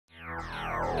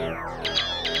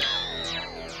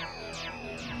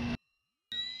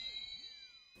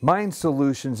Mind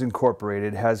Solutions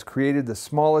Incorporated has created the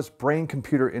smallest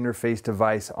brain-computer interface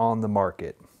device on the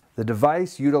market. The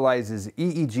device utilizes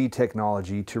EEG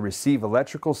technology to receive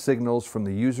electrical signals from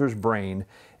the user's brain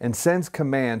and sends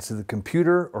commands to the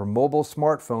computer or mobile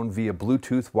smartphone via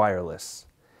Bluetooth wireless.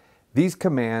 These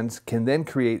commands can then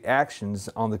create actions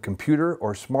on the computer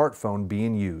or smartphone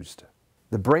being used.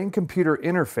 The brain-computer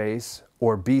interface,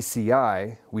 or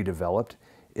BCI, we developed,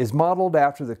 is modeled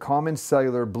after the common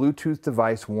cellular Bluetooth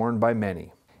device worn by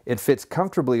many. It fits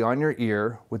comfortably on your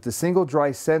ear with the single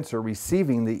dry sensor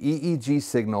receiving the EEG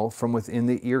signal from within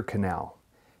the ear canal.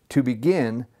 To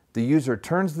begin, the user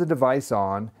turns the device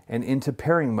on and into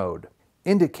pairing mode,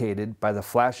 indicated by the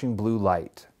flashing blue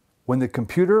light. When the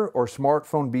computer or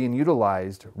smartphone being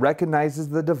utilized recognizes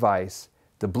the device,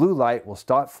 the blue light will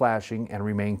stop flashing and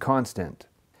remain constant.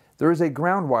 There is a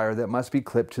ground wire that must be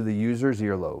clipped to the user's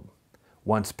earlobe.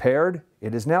 Once paired,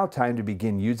 it is now time to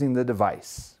begin using the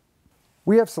device.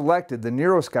 We have selected the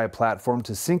NeuroSky platform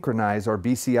to synchronize our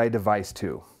BCI device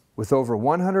to. With over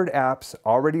 100 apps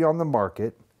already on the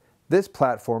market, this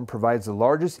platform provides the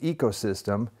largest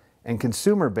ecosystem and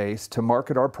consumer base to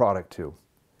market our product to.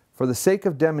 For the sake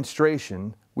of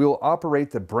demonstration, we will operate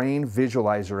the Brain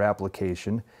Visualizer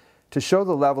application to show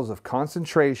the levels of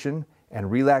concentration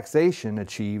and relaxation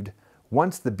achieved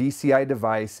once the BCI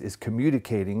device is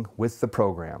communicating with the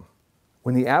program.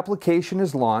 When the application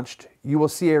is launched, you will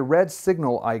see a red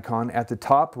signal icon at the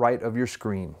top right of your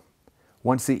screen.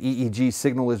 Once the EEG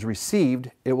signal is received,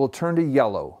 it will turn to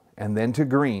yellow and then to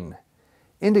green,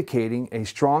 indicating a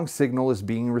strong signal is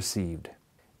being received.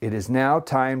 It is now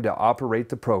time to operate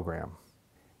the program.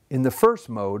 In the first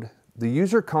mode, the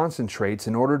user concentrates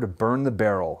in order to burn the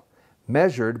barrel,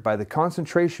 measured by the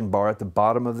concentration bar at the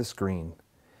bottom of the screen.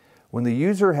 When the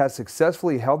user has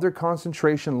successfully held their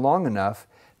concentration long enough,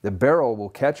 the barrel will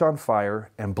catch on fire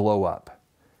and blow up.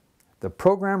 The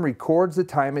program records the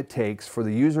time it takes for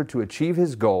the user to achieve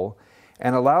his goal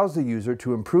and allows the user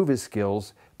to improve his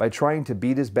skills by trying to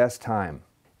beat his best time,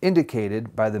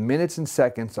 indicated by the minutes and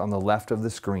seconds on the left of the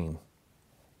screen.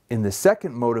 In the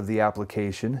second mode of the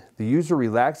application, the user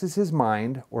relaxes his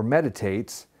mind or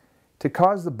meditates to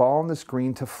cause the ball on the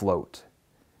screen to float.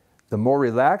 The more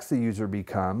relaxed the user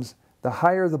becomes, the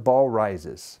higher the ball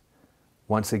rises.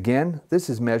 Once again, this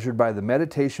is measured by the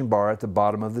meditation bar at the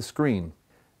bottom of the screen.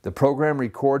 The program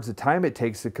records the time it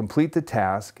takes to complete the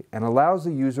task and allows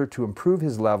the user to improve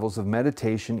his levels of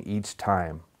meditation each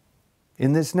time.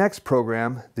 In this next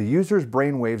program, the user's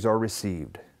brain waves are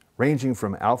received, ranging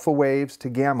from alpha waves to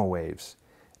gamma waves.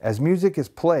 As music is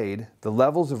played, the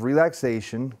levels of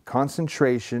relaxation,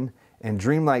 concentration, and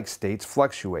dreamlike states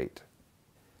fluctuate.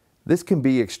 This can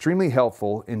be extremely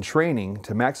helpful in training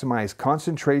to maximize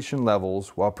concentration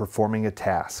levels while performing a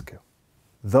task.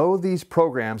 Though these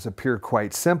programs appear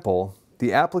quite simple,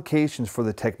 the applications for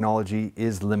the technology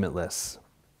is limitless.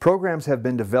 Programs have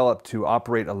been developed to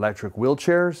operate electric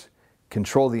wheelchairs,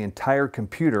 control the entire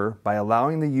computer by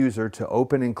allowing the user to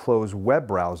open and close web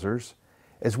browsers,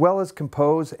 as well as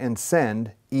compose and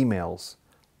send emails,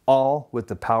 all with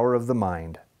the power of the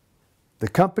mind. The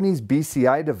company's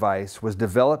BCI device was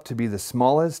developed to be the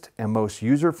smallest and most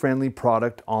user-friendly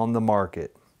product on the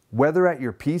market. Whether at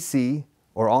your PC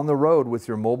or on the road with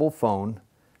your mobile phone,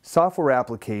 software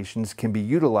applications can be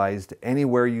utilized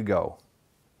anywhere you go.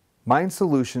 Mind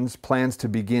Solutions plans to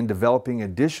begin developing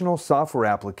additional software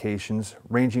applications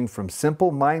ranging from simple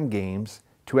mind games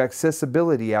to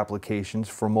accessibility applications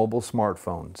for mobile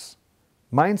smartphones.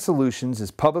 Mind Solutions is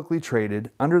publicly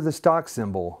traded under the stock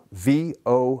symbol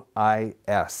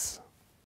VOIS.